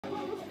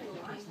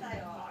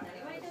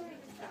Nobody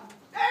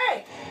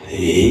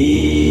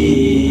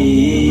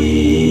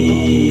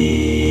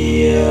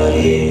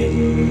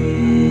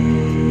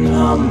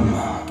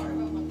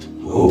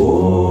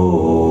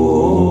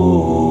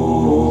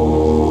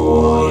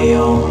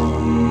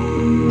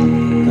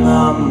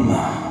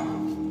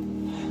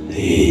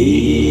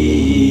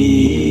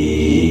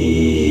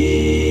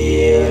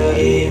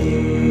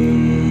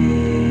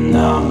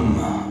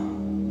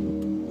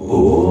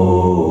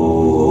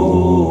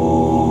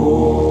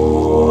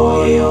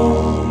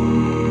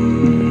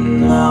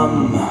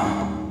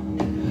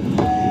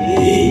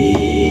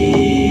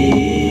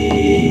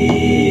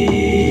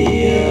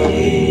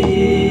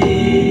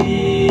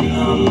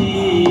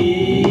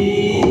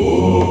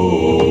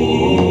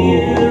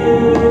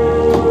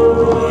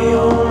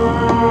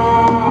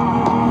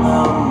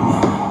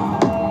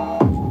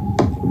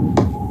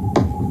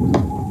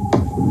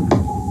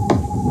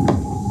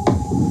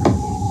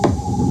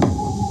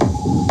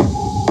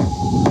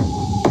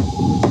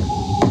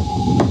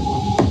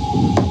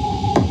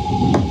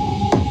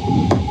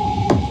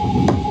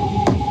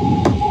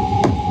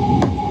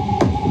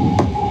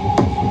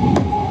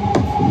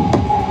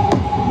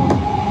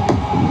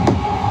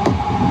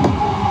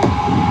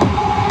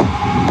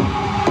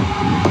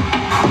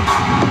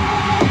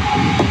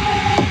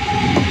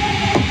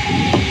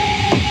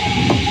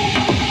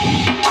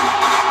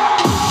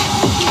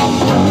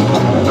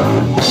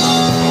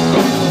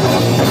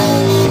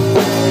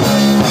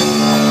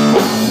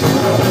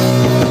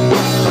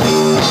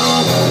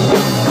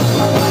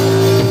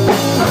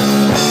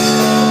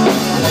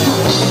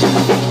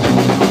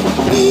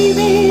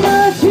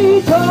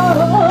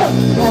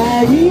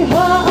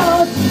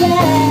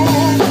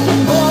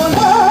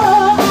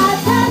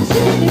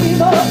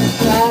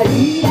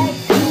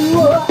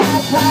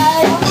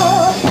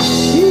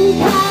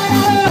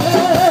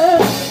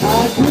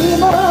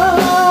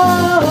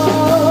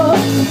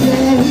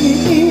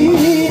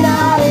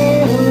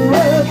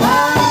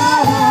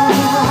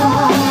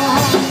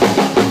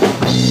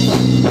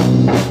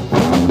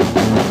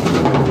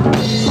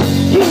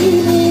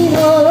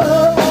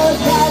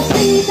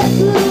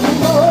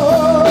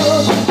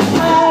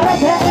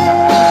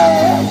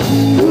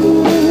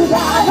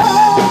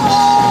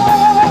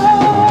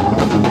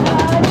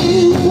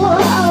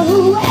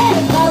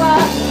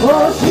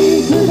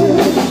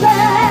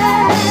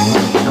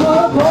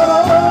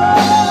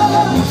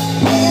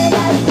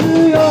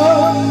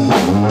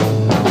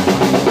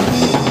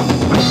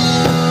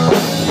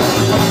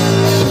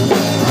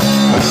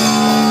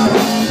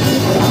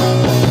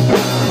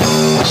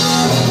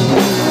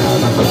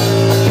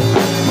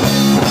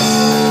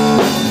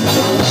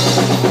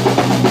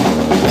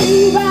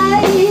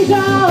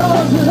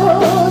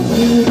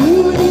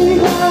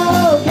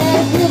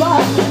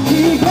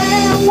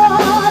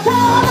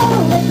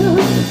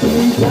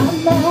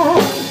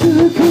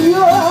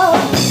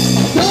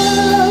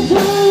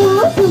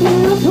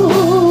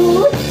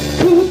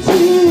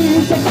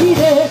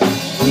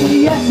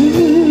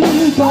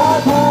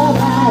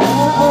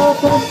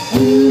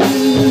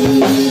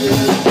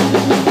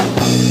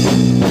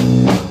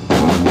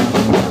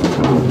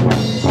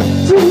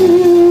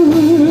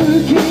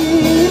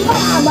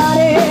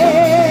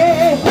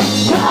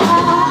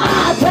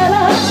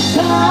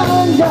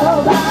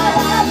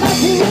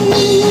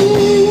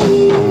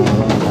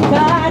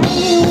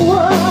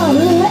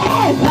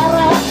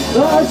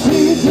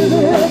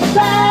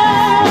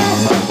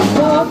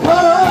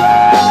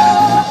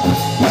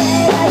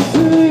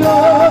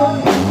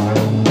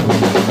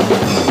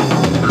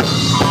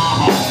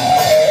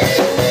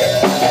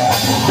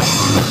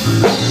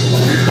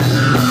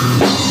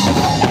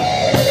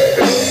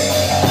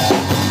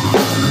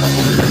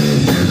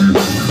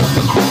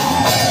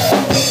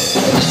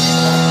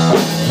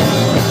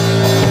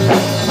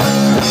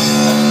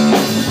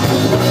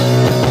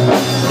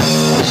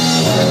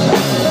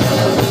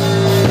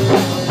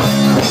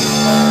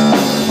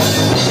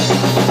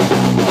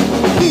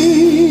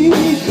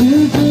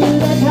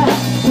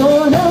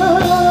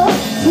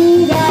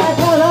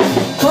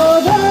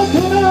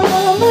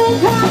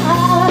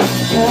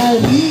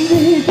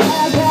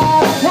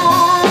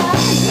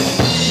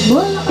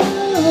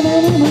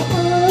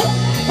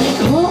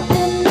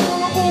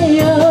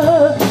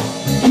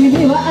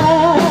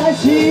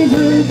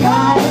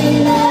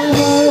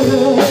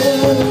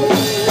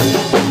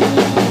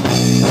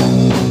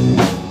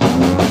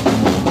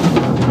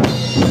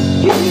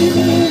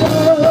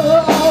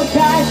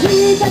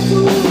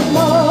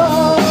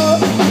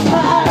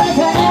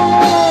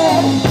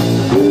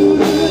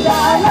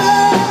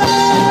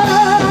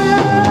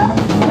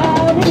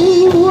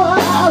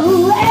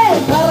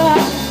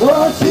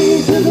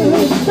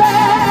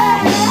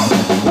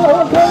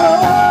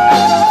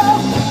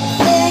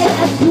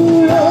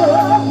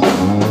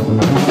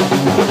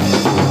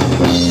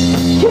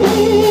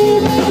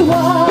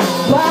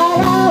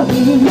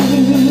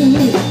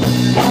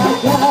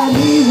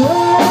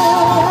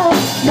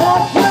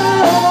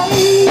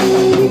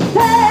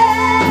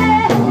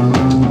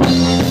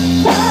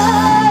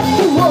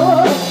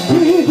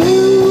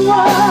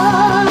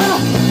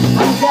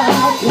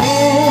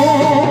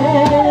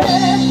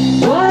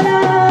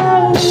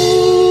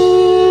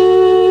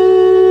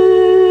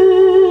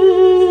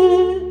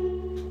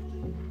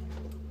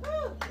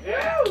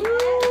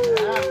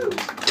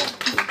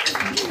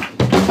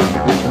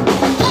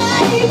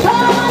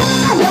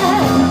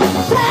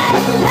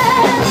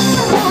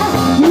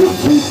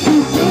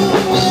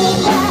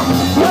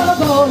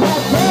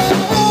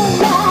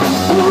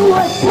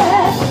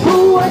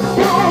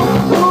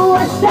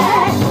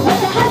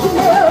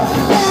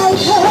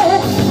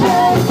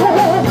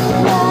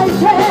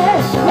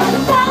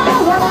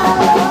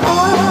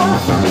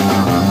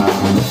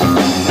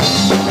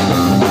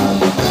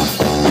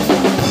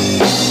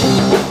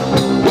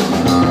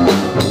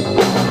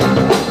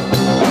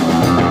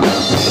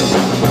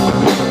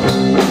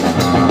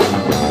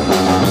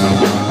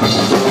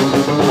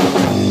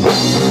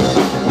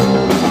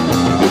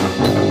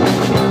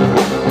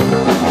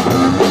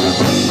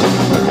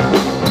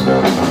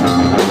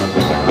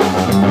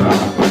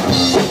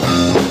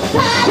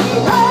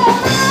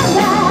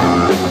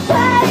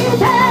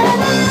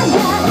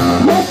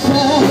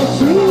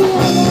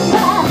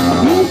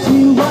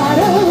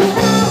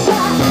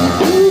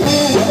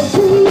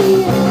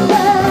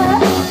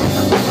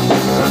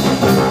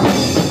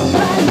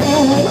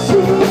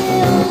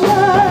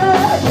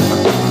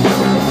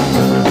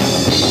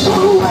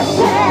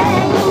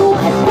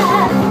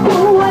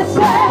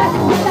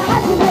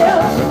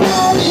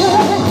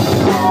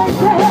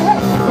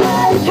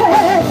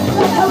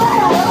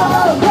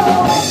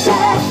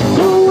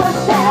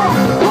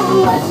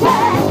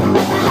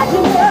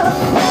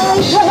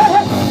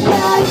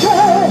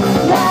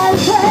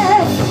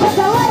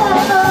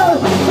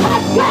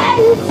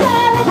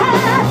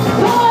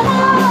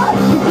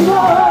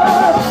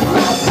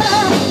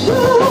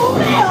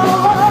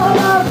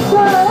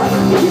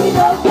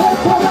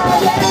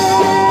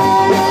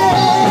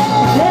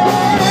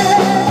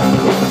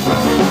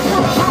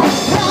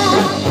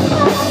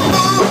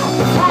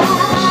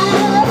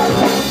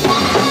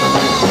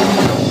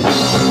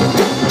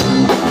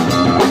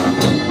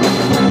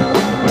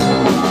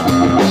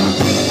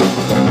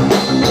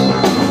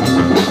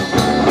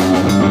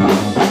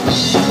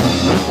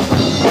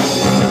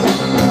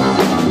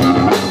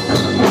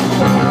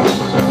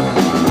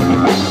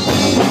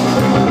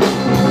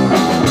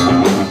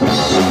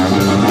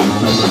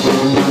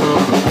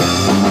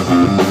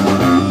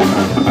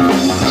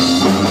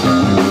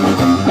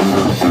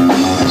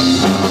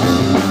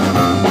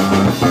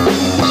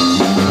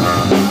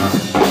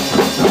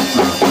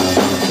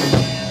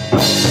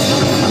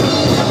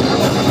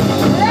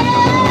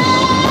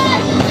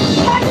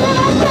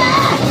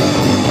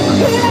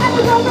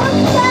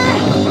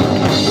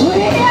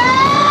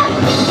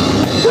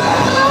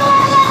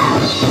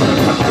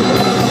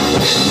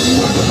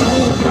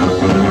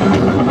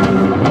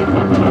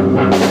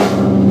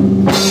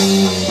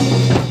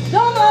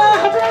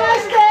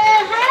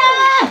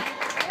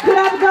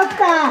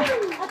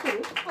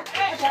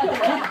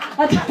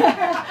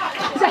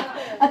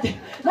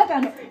な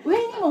んか上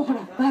にもほら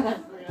バーが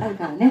ある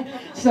からね、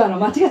ちょっと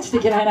間違っちゃ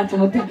いけないなと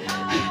思って今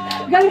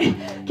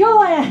日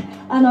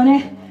は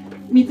ね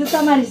水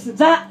たまりす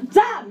ザ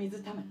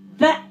水たま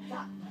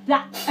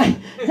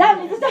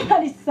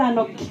りすさん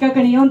の企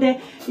画に呼んで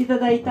いた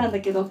だいたん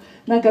だけど、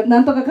な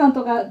んとかかん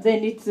とか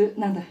前立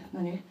なんだ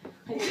何た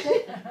けち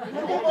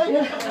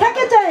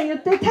ゃん言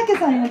って、たけ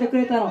さん呼んでく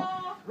れたの。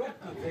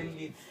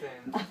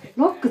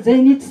ロック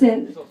前立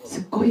腺、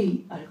すっご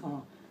いあれか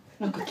な、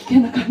なんか危険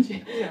な感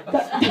じ。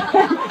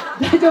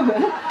大丈夫？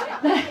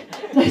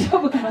大丈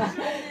夫かな。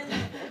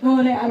も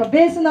うね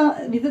ベースの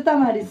水た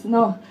まりす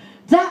の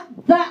ザ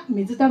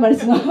水たまり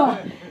すのた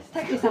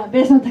けさん、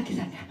ベースのたけ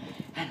さんが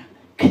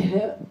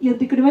呼ん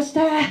でくれまし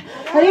た。あ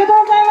りがとう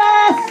ござい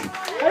ます。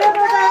ありがと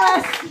うござい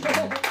ま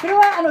す。これは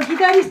ギ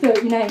タリスト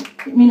いない、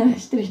みんな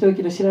知ってる人多い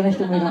けど知らない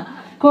人もいる。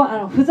こう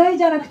不在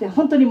じゃなくて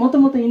本当にもと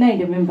もといないん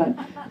で、メンバ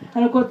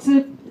ーこうツ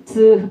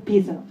ーピ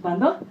ースのバン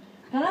ドか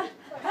な。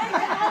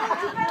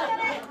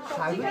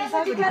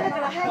時間だか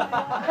ら、はい。じゃ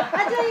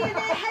あいいね、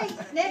はい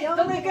ね、ど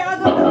んどんいくよ、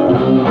どん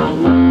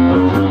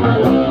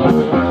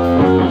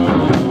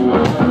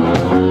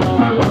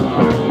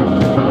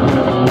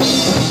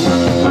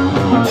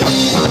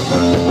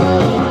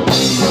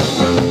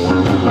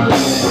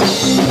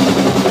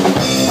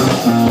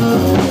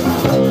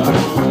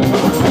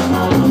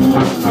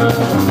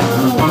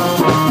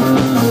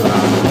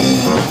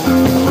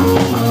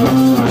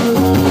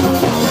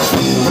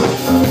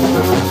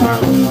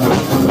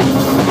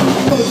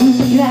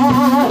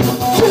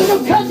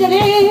感じに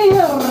ラ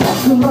ッ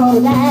クンロー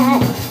ルで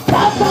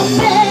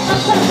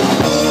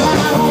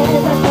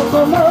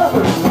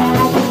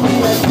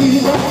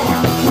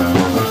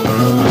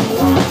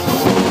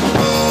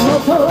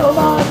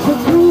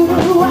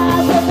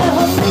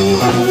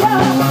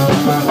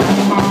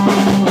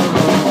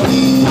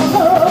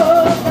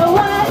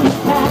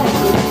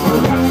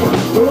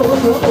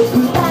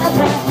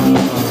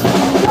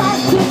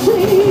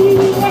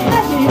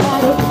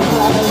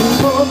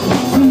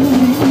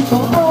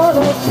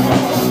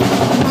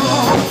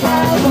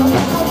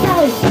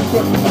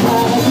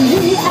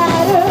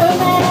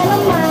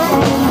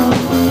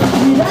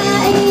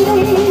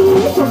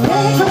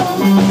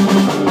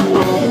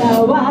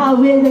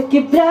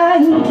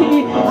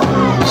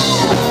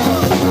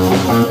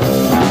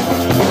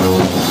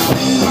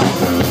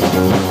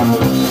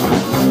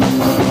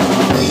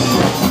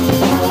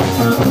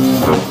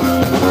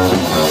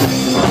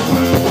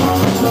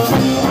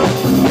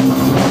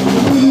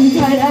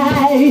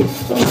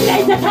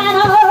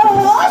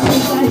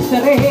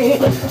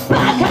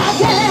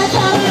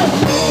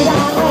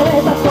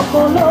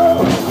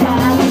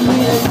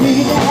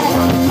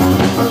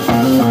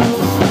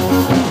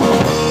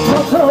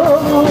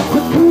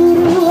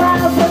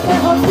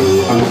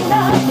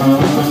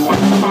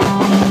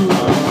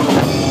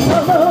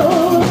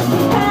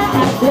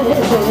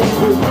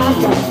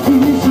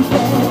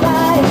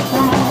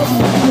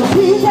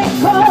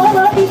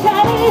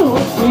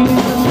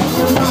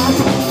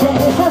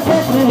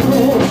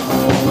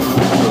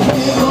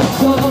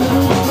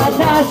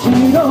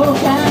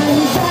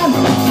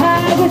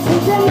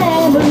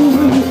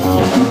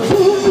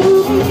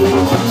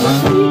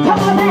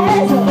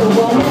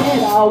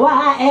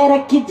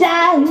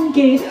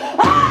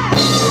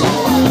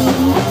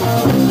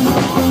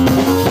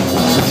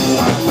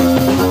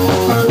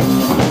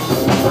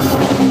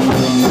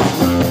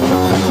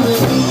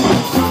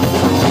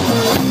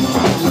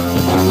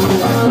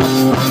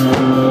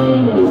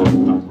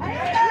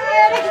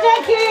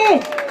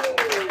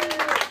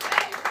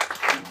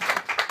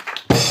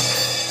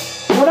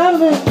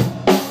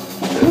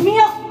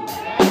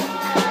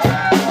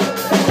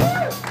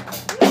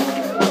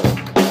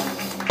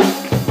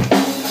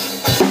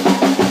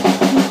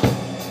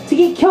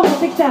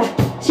さ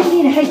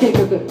CD に入ってる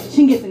曲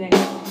新月ね。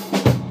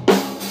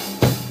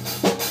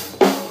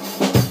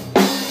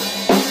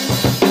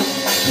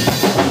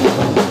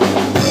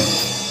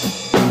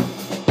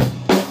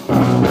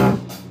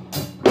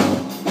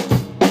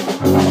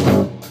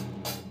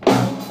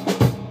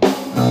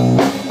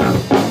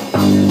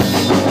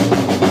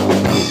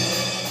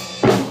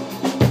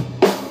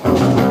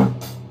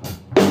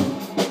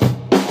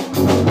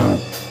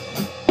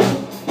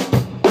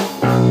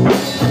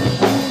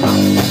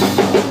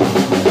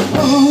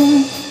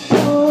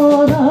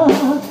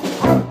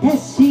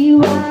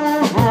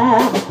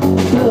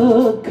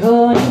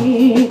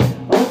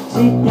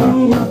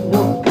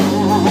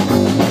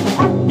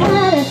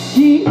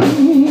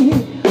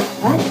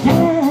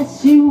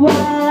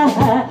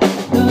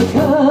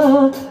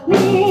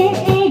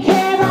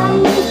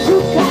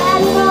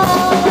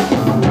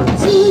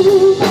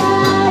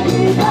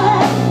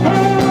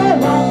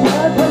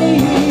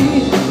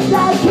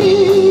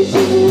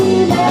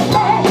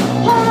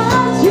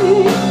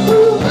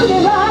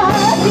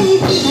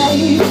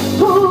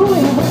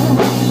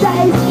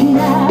大好き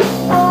な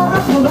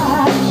音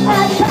は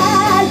私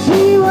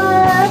は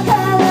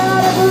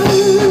必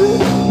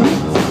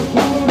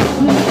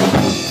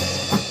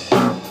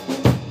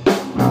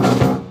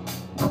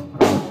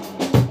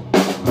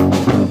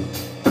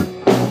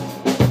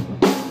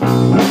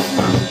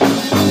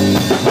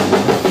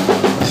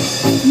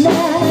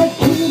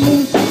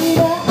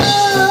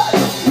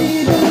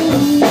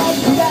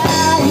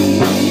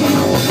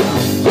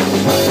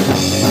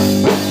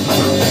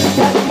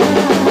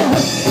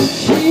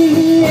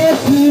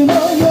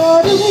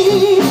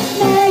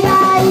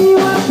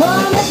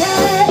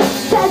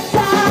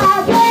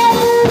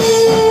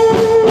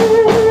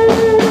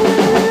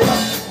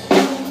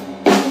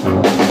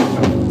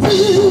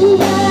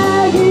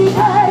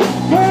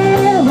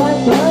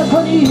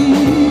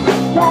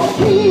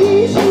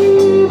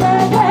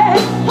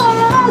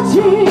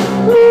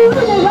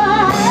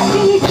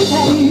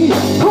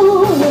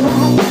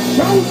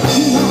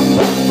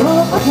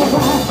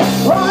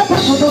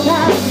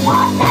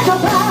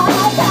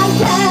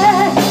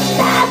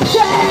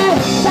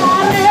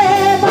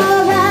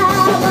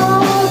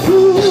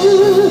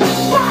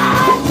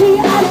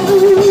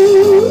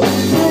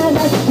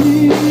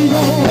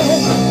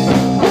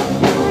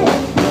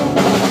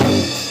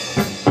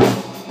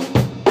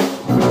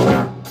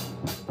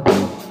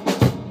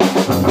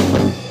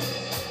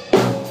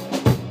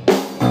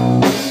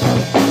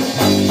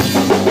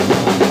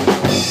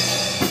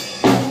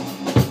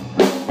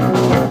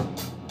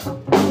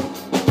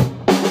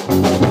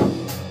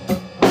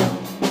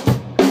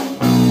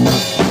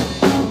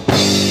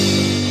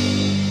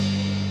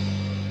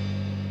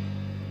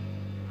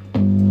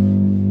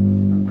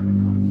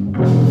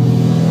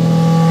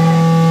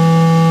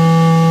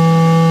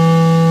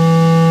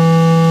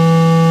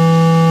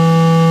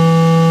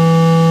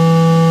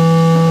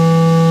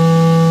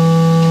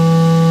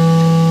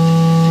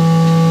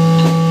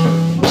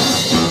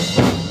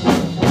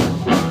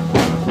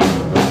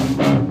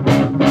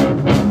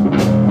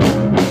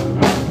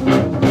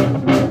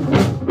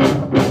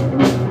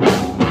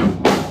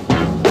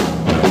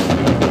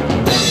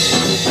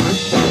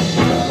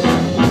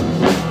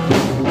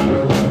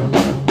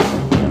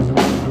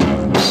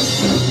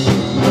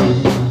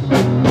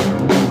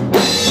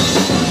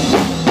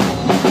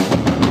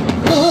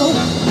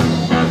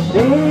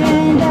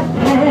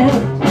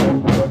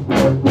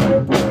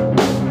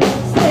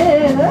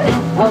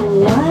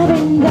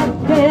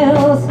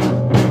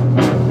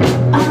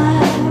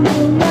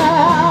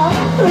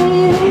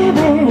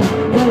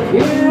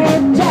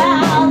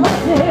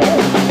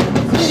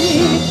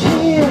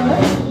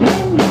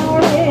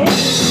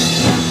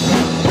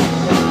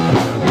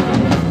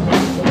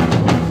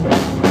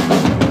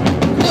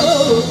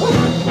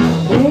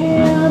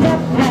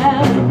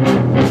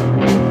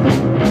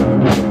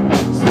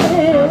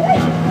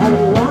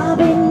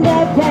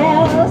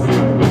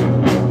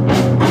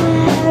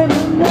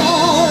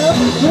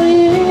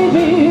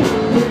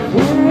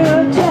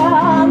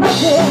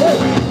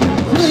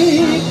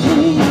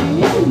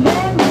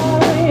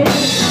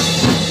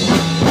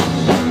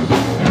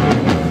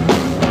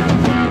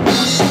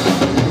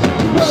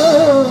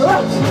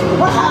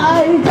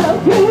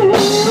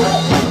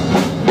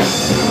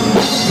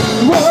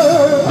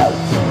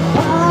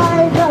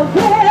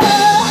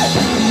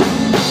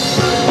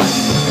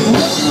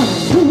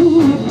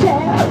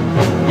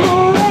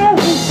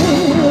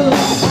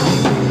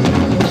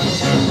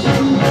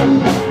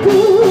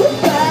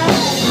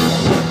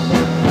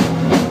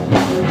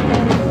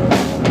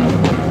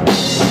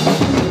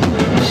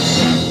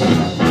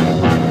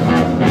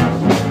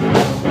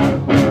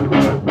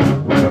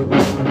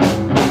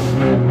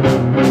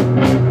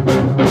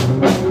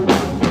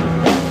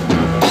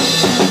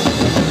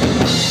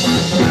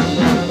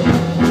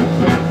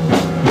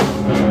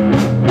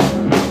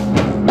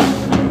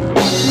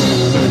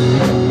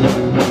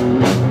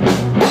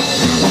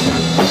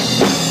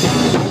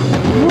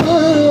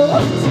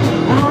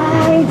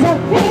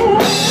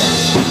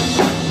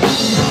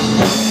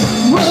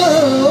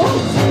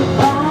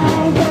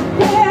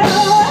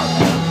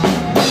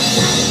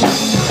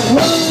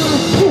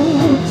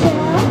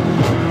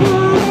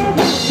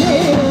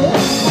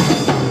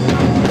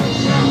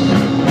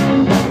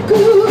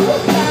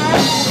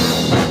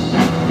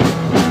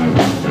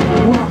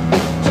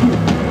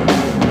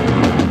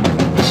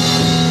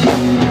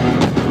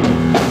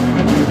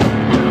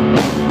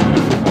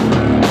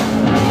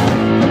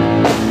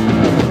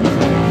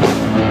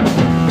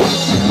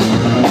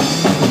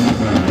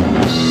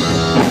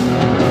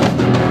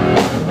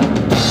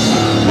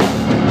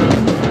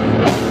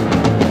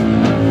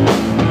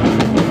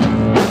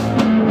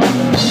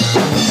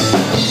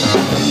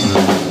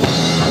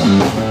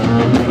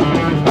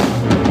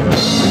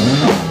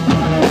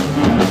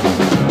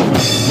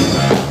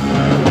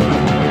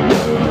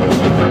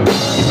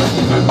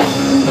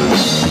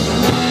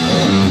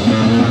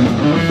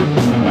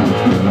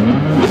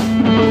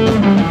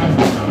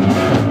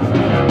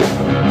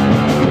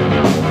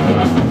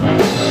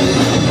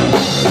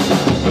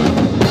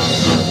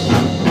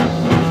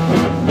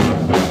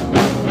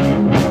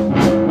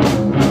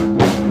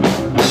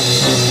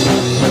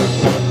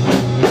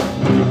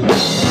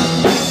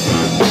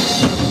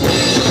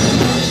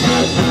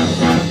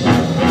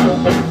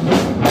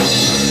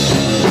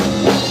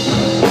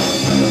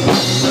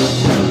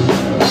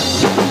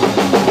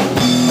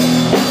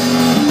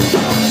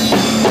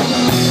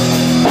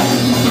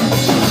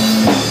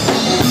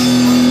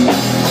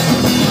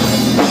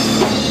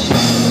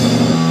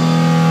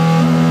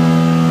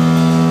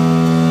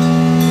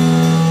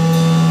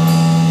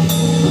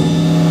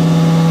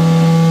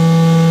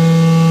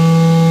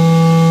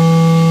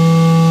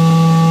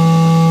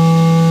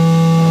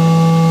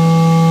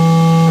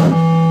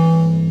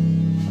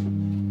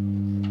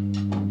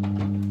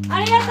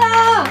りがと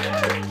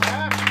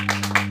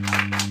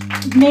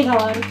う。目が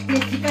悪くて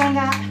時間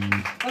が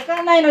分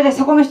かんないので、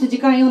そこの人時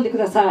間読んでく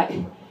ださ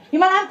い。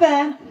今何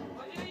分？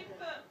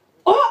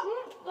お、よ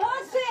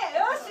し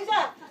じ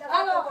ゃ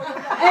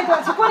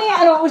あそこに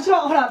後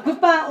ろほら物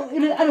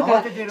販あるか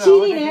ら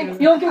CD ね、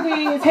4曲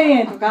1000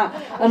円とか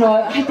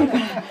入ってるか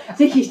ら、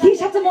ぜひ T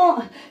シャツ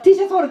も T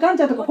シャツほらガン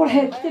ちゃんとかこ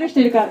れ着てる人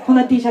いるから、こん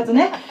な T シャツ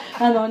ね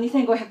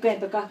2500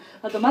円とか、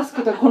あとマス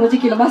クとか、この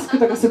時期のマスク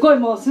とかすごい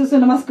もうスースー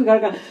のマスクがあ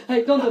るから、は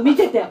い、どんどん見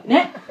てて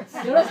ね、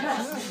よろしく。こ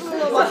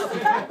の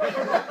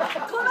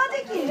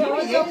時期じゃあ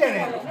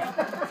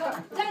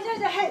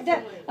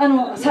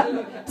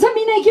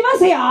みんな行きま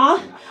すよ。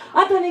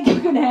あと2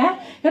曲ね、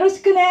よろ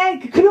しく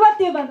ね。車っ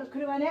ていうバンド、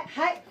車ね、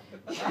はい。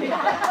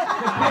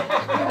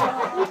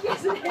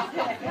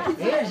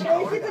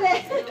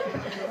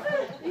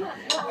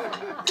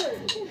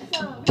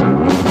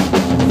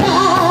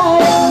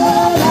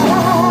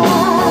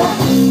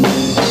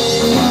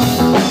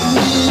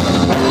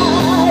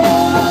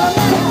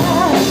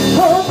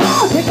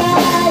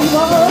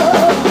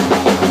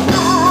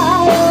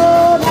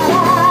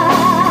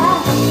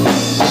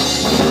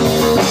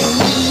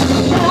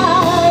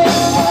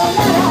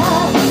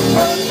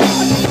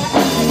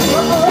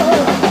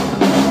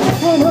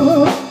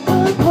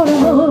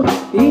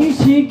意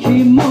識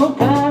も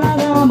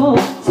体も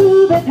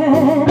すべて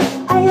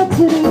操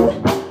る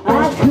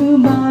悪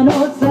魔の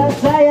さ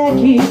さや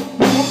き、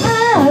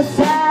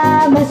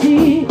朝ま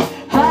し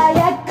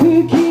早く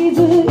気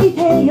づい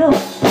てよ、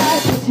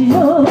私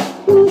の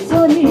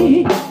嘘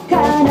に悲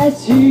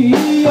しい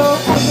夜明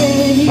け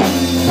に。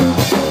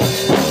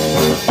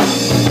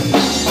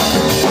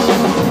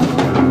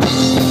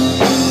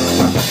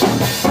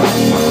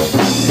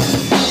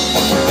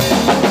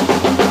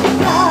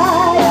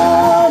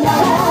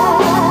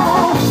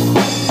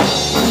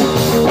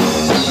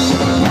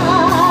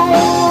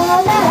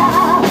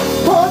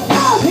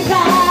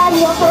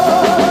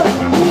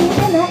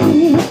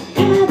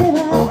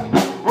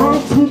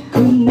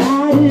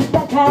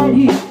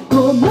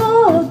この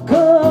声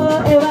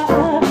は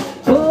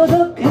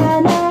届か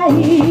ない、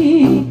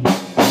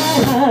ガ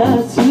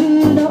ラス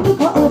の向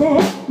こうで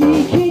生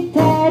きて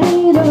る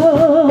の、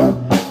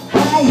早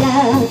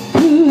く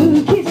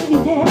気づい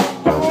て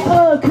手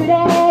遅れ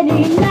に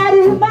なる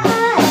前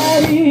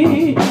に、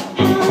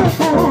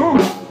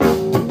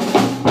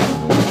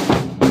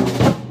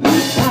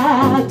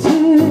2つ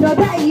の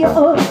台を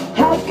破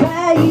壊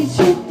し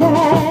て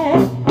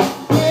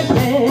レ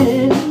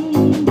ベン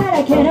だら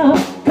けの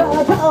言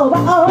葉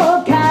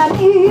を噛み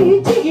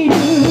ちぎる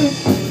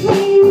未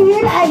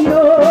来の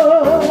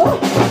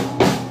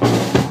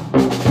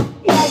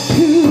約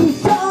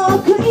束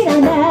いら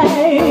な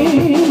い、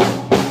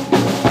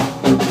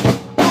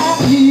大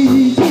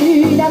事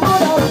なも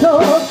のと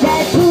結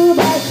末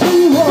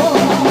を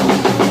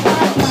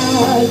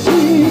私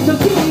と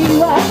君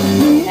は見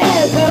え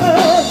ず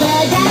世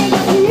界が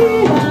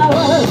今を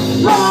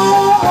も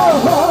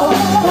う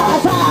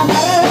重な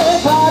る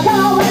こと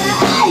はな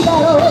いだ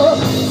ろう。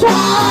さ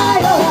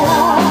よな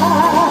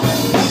ら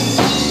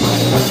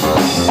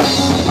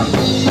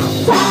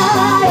さ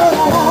よ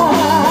なら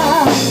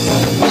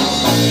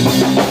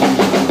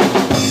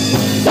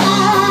さ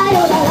よ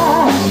なら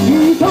愛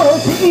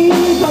しい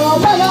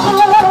友よ、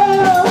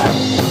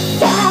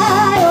さ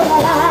よな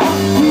ら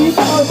愛し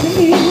い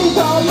友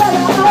よ、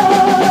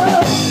さ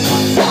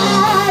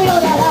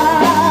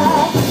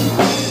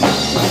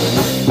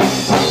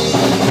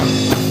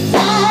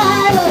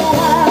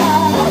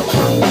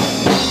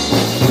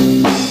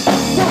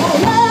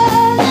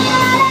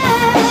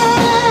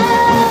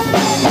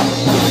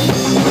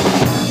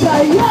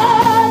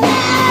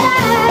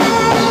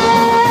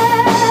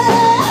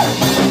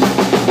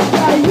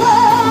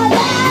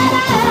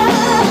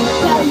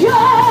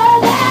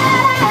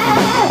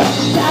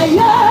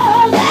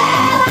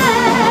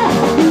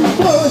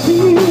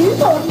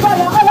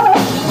よなら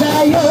さ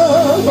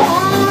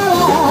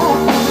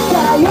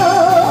よな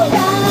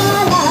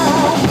ら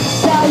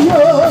さよ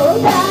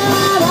な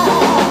ら。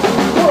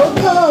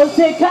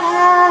世界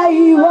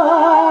は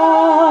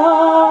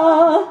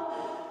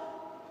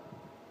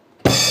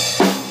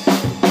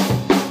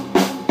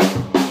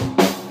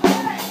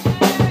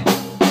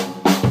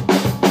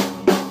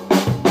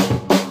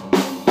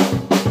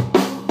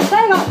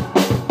最後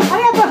あ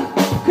りがとう。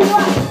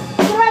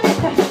車でし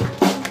た。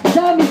じ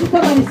ゃあ水た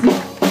まりす、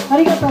あ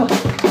りがとう。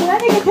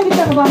何がテレビの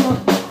バンド、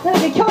なんだ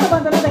っけ、今日のバ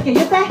ンドなんだっけ、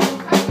言って。はい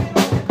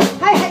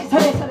はい、そ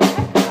れ最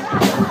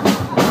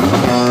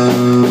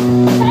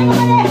後ま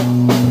で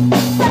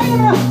最後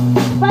の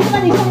バンドま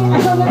で一緒に遊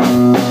ぶ。